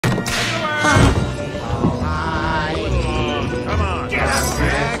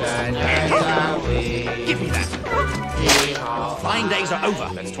fine days are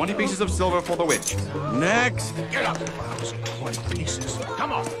over. That's 20 pieces of silver for the witch. Next. Get up. 20 pieces.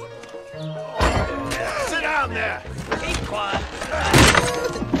 Come on. Sit down there. Keep quiet.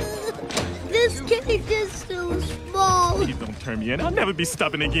 This cake is so small. Please don't turn me in. I'll never be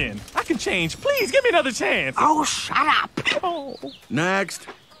stubborn again. I can change. Please, give me another chance. Oh, shut up. Oh. Next.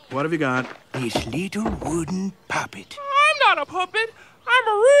 What have you got? This little wooden puppet. I'm not a puppet. I'm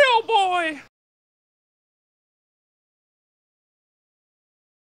a real boy.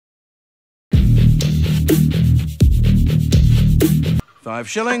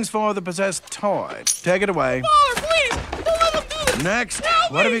 $5 for the possessed toy. Take it away. Father, please, don't let him do this. Next.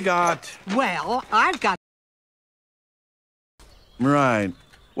 Help What have me. you got? Well, I've got... Right.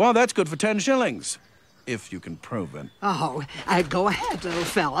 Well, that's good for 10 shillings. If you can prove it. Oh, go ahead, little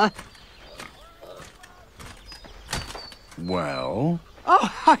fella. Well?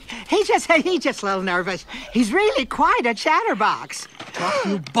 Oh, he's just a little nervous. He's really quite a chatterbox. Oh,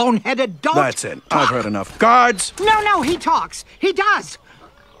 you boneheaded dolt. That's it. I've heard enough. Guards! No, he talks. He does.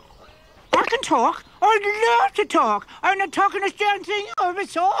 I can talk. I'd love to talk. I'm not talking this damn thing you ever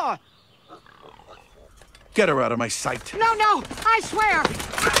saw. Get her out of my sight. No, I swear.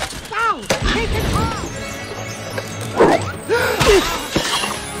 Ow, he can talk.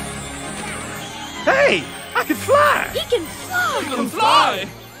 Hey, I can fly. He can fly. I can fly.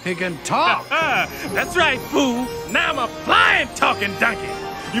 He can talk. That's right, fool. Now I'm a flying, talking donkey.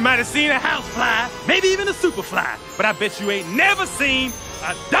 You might have seen a house fly, maybe even a super fly, but I bet you ain't never seen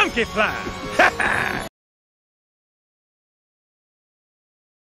a donkey fly.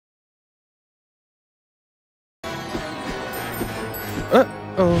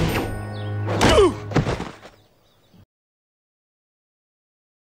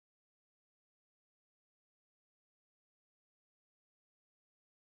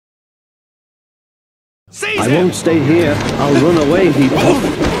 I won't stay here. I'll run away, he...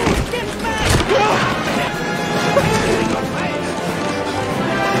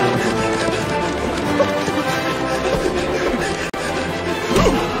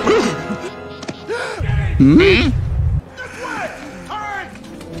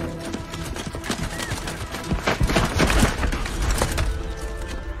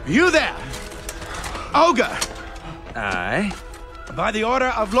 You there! Ogre! Aye? By the order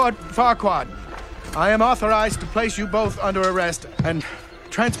of Lord Farquaad, I am authorized to place you both under arrest and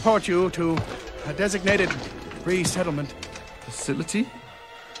transport you to a designated resettlement Facility?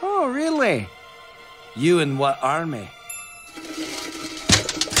 Oh, really? You in what army?